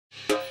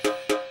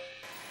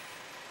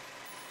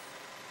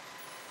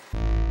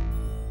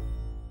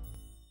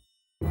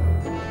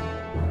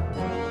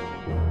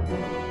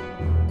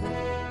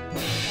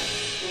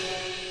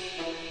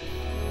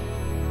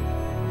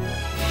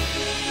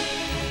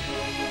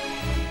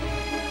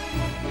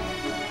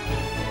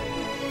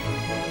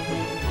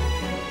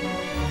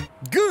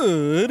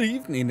Good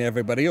evening,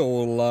 everybody.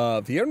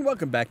 Ollamh here, and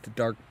welcome back to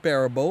Dark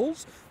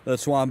Parables, the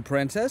Swan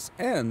Princess,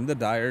 and the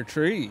Dire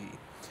Tree.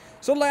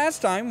 So last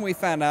time we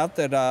found out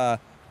that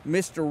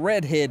Mr.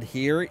 Redhead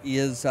here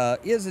is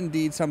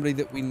indeed somebody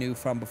that we knew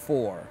from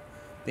before.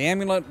 The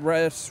amulet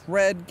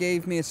red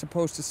gave me is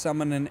supposed to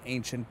summon an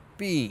ancient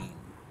being.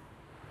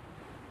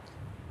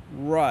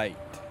 Right.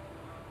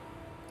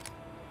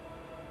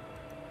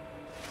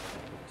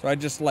 So I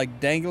just like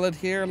dangle it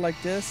here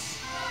like this.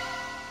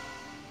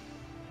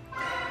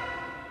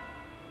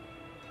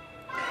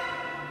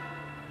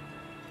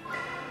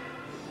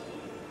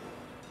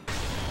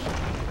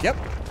 Yep.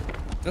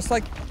 Just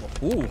like...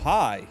 Ooh,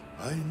 hi.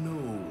 I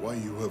know why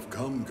you have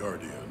come,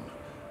 Guardian.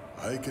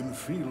 I can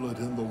feel it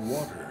in the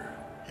water,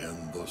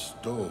 in the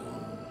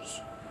stones.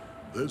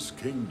 This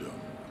kingdom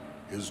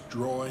is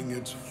drawing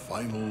its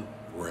final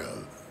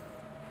breath.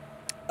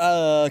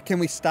 Can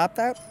we stop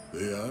that?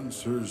 The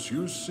answers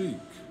you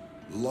seek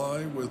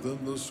lie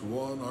within the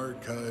Swan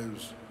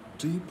archives,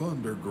 deep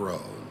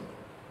underground.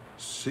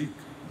 Seek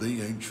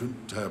the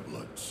ancient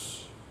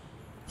tablets.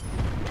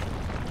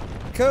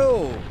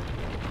 Cool.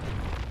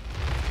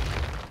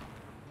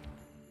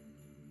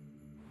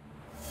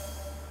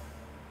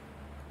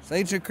 The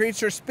ancient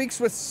creature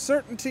speaks with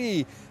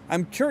certainty.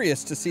 I'm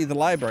curious to see the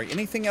library.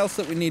 Anything else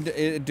that we need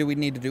to, do we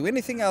need to do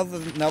anything other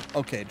than, nope,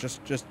 okay,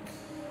 just.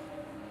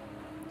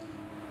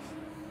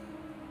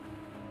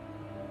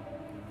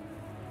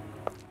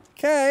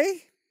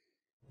 Okay.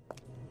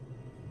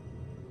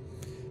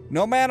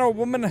 No man or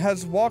woman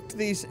has walked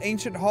these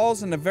ancient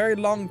halls in a very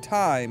long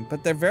time,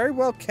 but they're very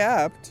well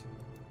kept.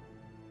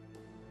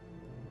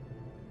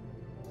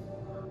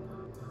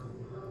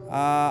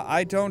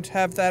 I don't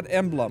have that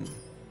emblem.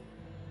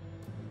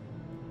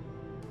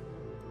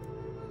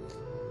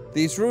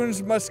 These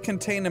runes must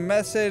contain a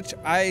message.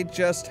 I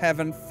just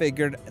haven't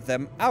figured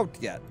them out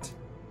yet.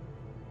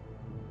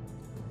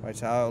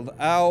 Right,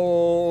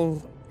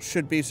 owl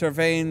should be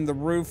surveying the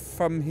roof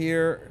from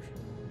here.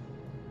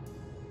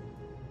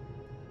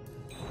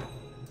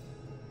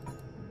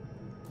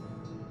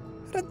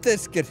 How did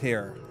this get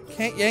here?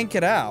 Can't yank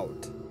it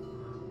out.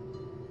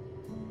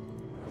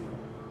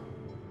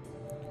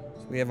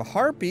 So we have a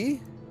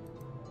harpy.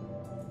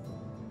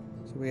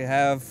 So we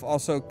have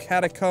also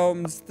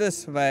catacombs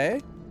this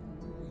way.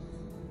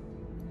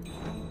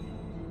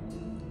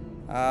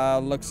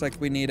 Looks like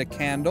we need a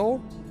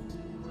candle.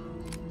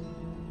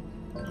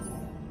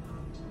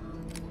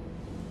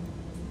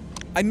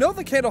 I know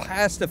the candle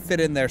has to fit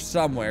in there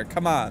somewhere.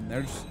 Come on,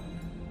 there's...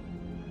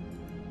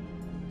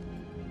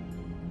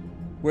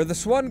 Were the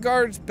Swan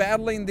guards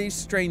battling these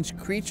strange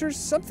creatures?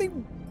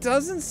 Something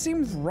doesn't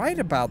seem right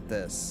about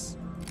this.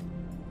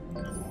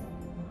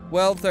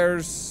 Well,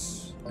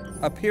 there's...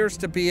 appears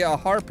to be a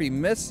harpy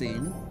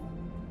missing.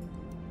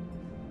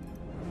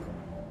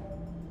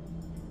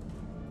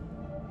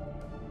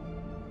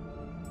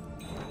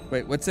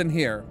 Wait, what's in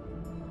here?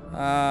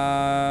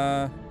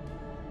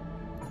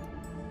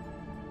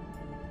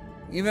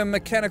 Even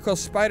mechanical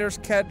spiders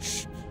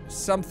catch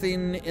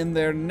something in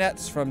their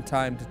nets from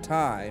time to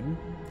time.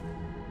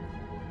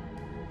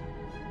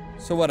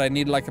 So what, I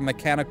need like a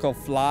mechanical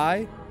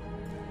fly?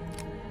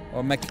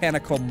 Or a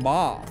mechanical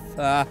moth?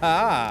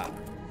 Aha!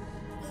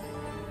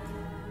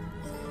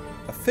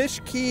 A fish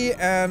key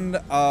and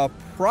a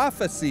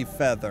prophecy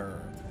feather.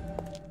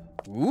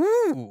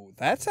 Ooh,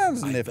 that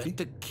sounds nifty. I bet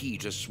the key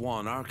to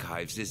Swan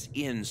Archives is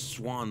in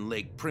Swan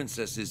Lake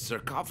Princess's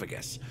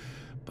sarcophagus,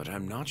 but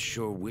I'm not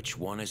sure which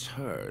one is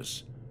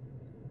hers.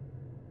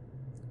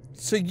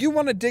 So you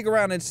want to dig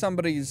around in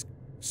somebody's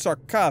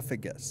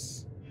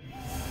sarcophagus?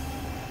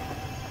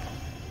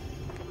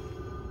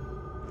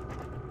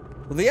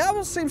 Well, the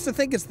owl seems to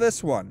think it's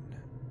this one.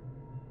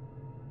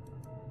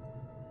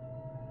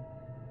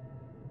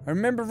 I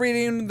remember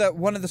reading that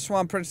one of the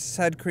Swan Princesses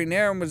had green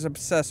hair and was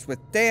obsessed with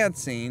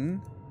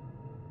dancing.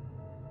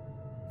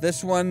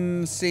 This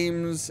one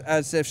seems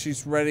as if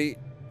she's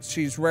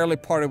rarely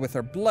parted with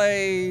her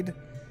blade.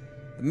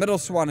 The middle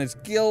swan is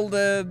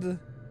gilded.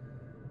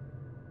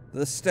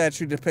 The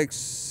statue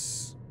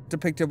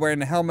depicted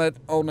wearing a helmet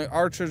only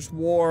archers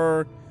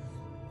wore.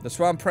 The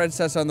Swan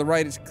Princess on the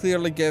right is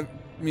clearly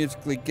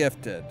musically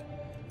gifted.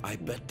 I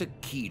bet the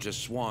key to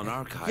Swan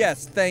Archives...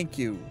 Yes, thank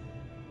you.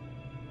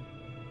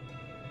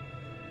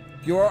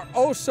 You are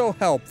oh so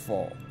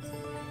helpful.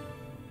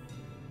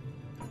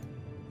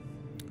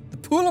 The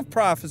Pool of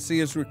Prophecy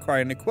is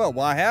requiring a quill.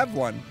 Well, I have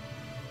one.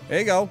 There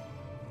you go.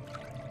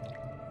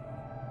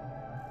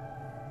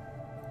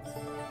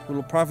 Pool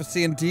of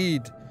Prophecy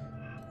indeed.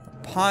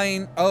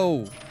 Pine.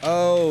 Oh,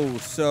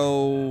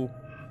 so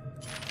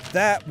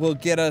that will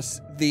get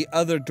us the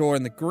other door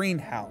in the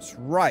greenhouse.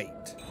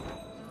 Right.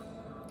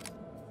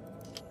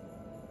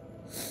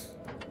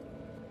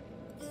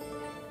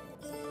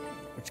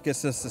 Which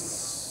gets us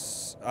this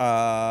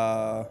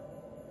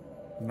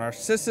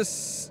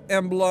Narcissus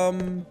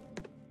emblem,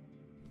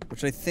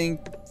 which I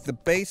think the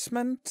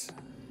basement.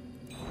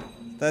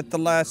 That the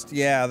last,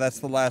 yeah, that's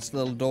the last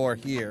little door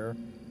here,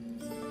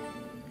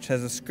 which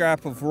has a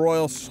scrap of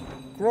royal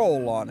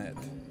scroll on it.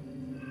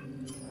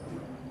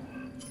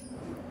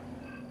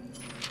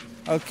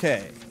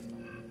 Okay.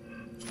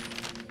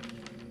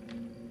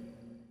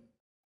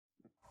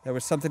 There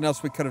was something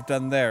else we could have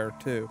done there,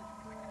 too.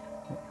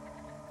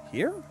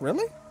 Here?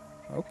 Really?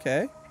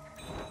 Okay.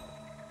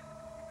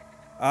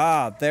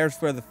 Ah, there's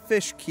where the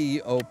fish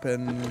key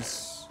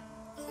opens.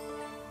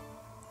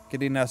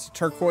 Getting us a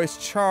turquoise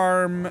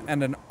charm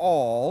and an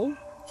awl.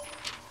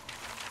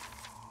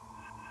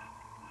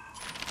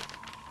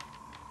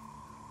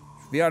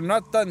 We are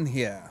not done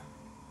here.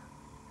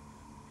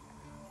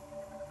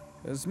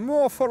 There's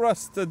more for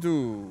us to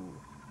do.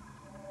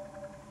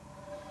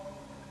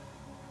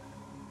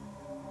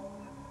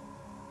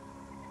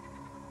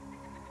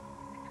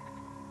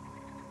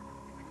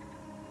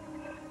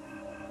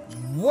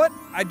 What?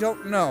 I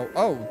don't know.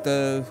 Oh,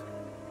 the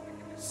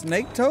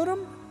snake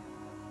totem?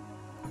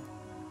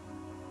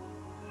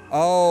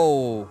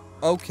 Oh,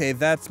 okay,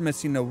 that's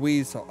missing a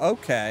weasel.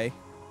 Okay.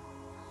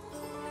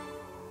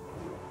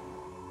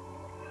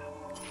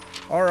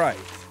 All right.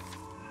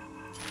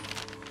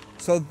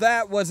 So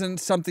that wasn't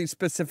something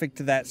specific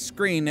to that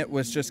screen. It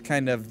was just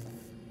kind of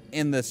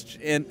in this,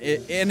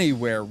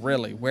 anywhere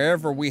really.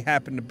 Wherever we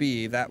happened to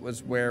be, that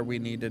was where we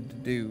needed to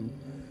do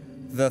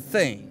the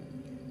thing.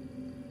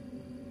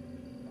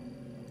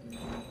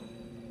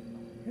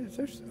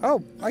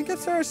 Oh, I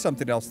guess there is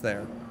something else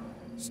there.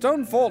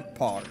 Stone vault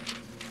part.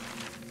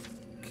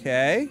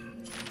 Okay.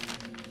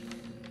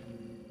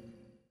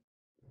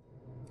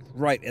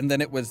 Right, and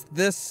then it was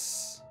this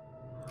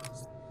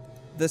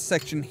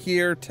section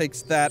here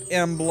takes that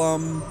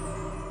emblem,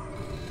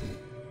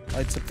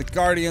 lights up the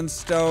Guardian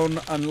Stone,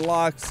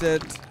 unlocks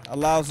it,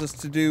 allows us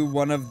to do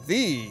one of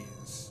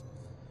these.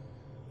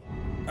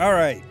 All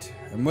right,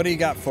 and what do you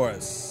got for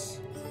us?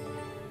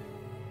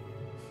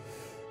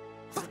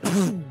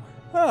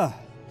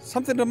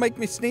 Something to make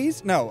me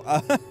sneeze? No.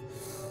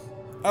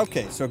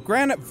 Okay, so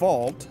granite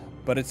vault,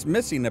 but it's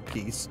missing a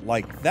piece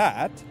like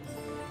that.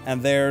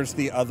 And there's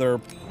the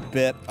other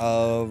bit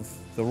of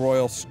the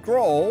royal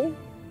scroll.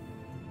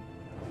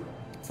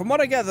 From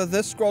what I gather,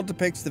 this scroll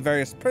depicts the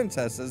various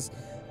princesses.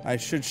 I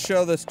should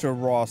show this to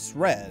Ross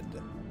Red.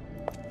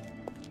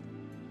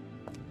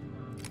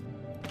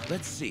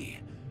 Let's see.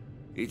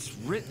 It's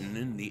written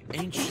in the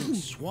ancient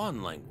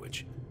Swan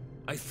language.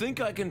 I think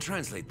I can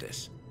translate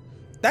this.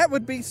 That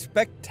would be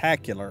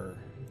spectacular.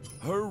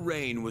 Her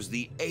reign was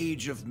the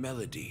age of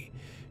melody,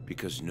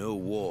 because no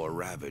war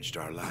ravaged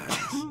our lands.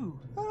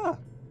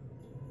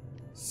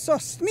 So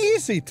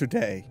sneezy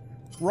today.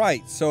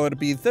 Right, so it'd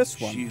be this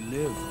one. She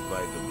lived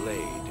by the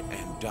blade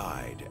and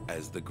died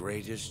as the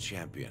greatest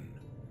champion.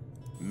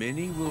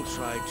 Many will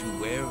try to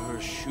wear her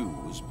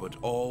shoes, but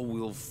all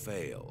will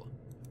fail.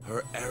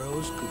 Her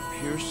arrows could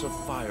pierce a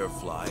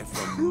firefly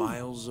from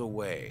miles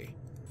away.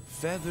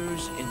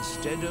 Feathers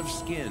instead of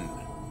skin.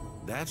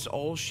 That's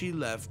all she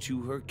left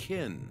to her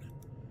kin.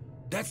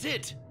 That's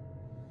it!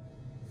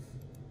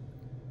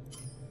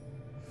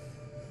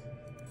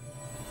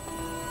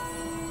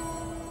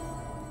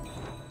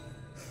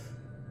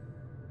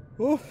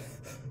 Oh.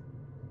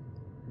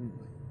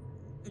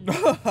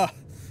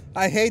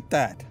 I hate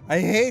that. I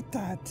hate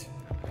that.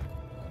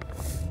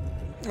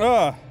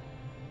 All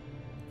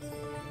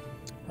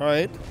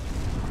right.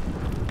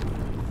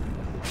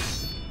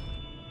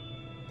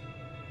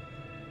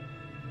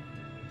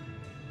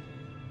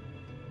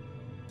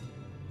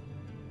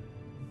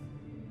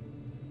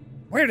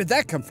 Where did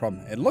that come from?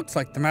 It looks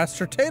like the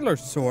Master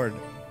Tailor's sword.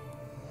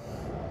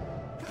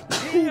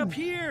 Hey, up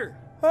here!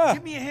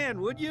 Give me a hand,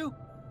 would you?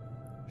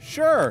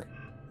 Sure.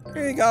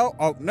 Here you go.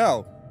 Oh,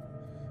 no.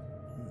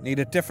 Need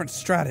a different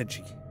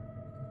strategy.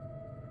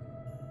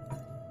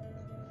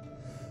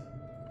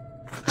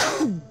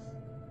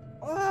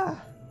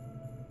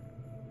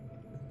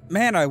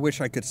 Man, I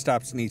wish I could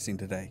stop sneezing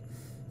today.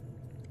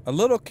 A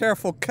little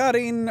careful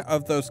cutting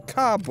of those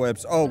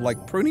cobwebs. Oh,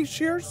 like pruning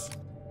shears?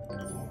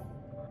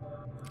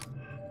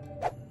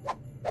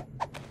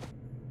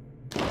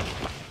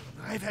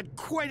 I've had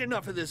quite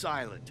enough of this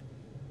island.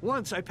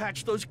 Once I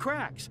patched those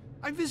cracks.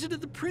 I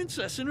visited the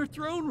princess in her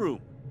throne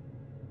room.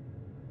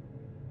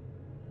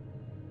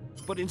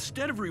 But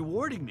instead of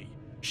rewarding me,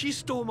 she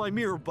stole my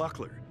mirror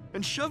buckler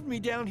and shoved me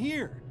down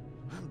here.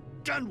 I'm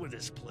done with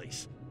this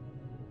place.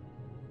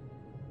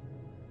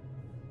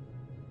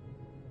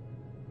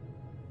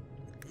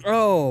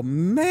 Oh,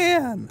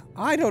 man.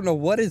 I don't know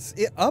what is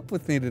up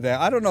with me today.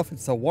 I don't know if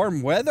it's the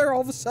warm weather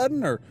all of a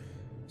sudden or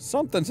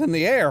something's in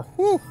the air.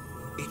 Whew.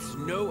 It's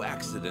no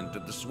accident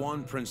that the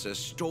Swan Princess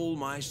stole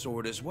my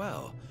sword as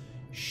well.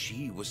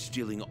 She was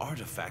stealing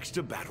artifacts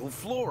to battle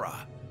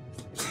Flora.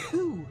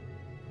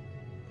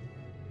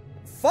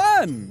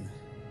 Fun!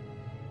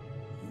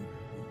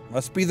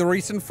 Must be the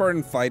reason for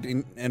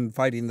inviting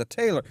the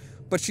tailor.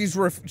 But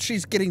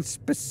she's getting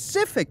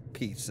specific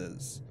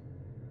pieces.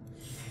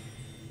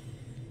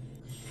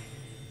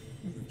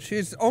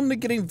 She's only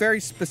getting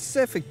very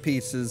specific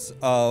pieces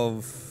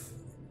of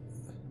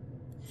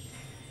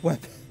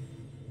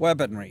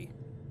weaponry.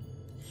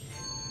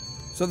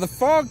 So the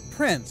Frog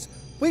Prince.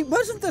 Wait,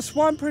 wasn't the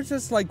Swan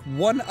Princess like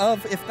one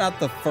of, if not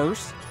the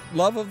first,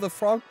 love of the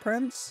Frog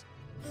Prince?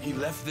 He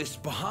left this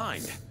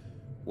behind.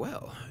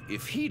 Well,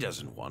 if he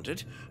doesn't want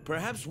it,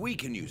 perhaps we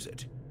can use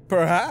it.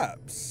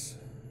 Perhaps.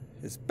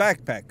 His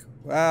backpack.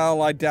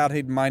 Well, I doubt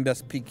he'd mind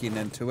us peeking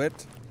into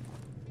it.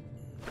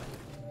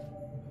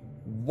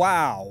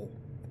 Wow.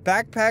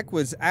 Backpack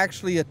was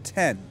actually a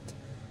tent.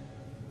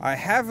 I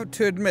have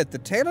to admit, the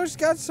tailor's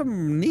got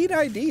some neat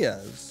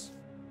ideas.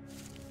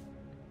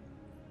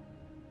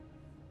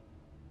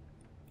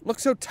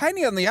 Looks so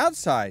tiny on the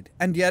outside,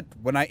 and yet,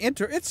 when I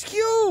enter, it's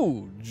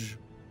huge!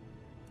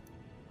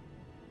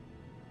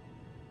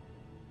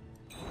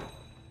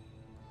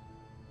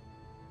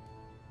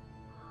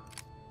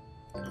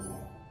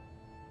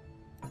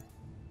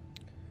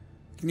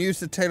 Can use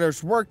the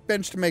tailor's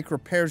workbench to make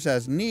repairs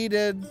as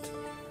needed.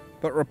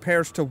 But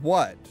repairs to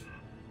what?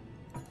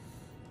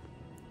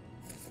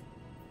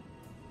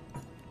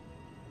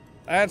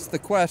 That's the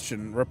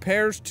question.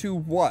 Repairs to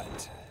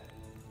what?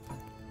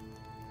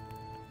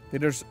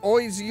 It is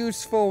always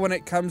useful when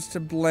it comes to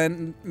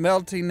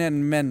melting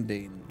and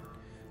mending.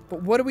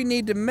 But what do we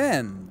need to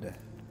mend?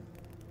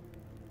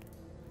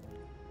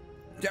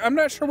 I'm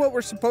not sure what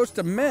we're supposed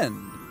to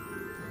mend.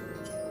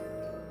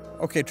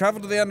 Okay, travel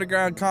to the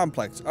underground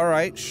complex.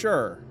 Alright,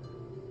 sure.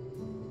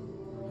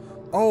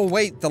 Oh,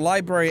 wait, the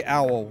library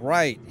owl.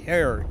 Right,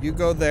 here, you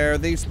go there.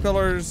 These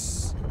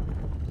pillars,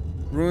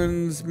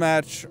 ruins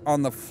match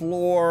on the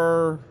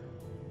floor.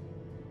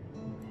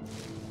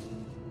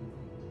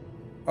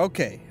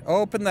 Okay,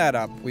 open that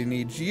up. We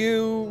need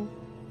you.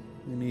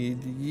 We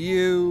need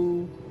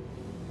you.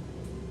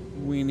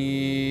 We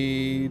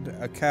need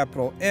a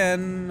capital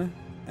N.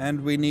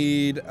 And we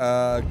need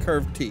a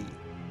curved T.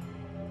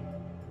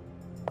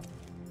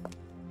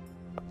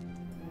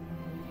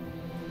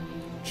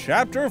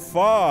 Chapter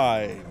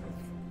 5.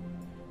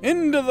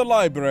 Into the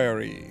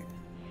library.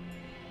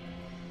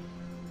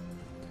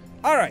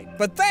 Alright,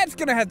 but that's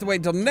gonna have to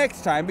wait till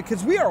next time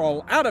because we are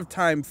all out of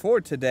time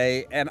for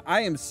today and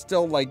I am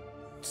still like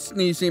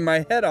sneezing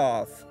my head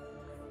off,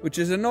 which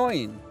is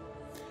annoying.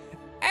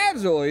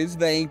 As always,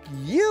 thank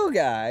you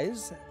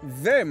guys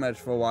very much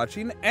for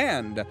watching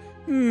and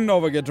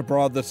don't forget to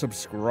prod the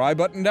subscribe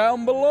button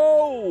down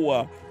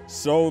below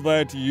so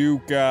that you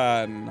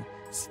can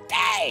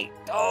stay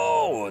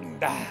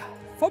tuned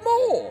for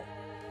more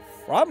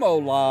from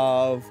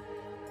Ollamh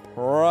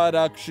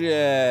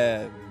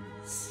Productions.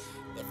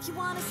 If you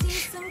wanna see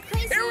some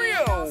crazy,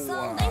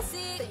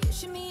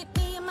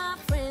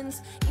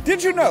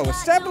 Did you know,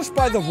 established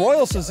by the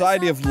Royal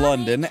Society of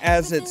London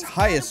as its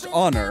highest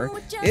honor,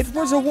 it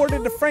was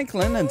awarded to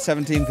Franklin in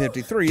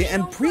 1753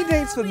 and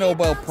predates the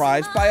Nobel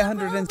Prize by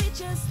 100 and...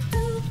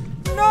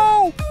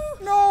 No!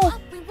 No!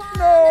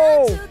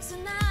 No!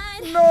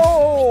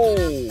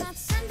 No!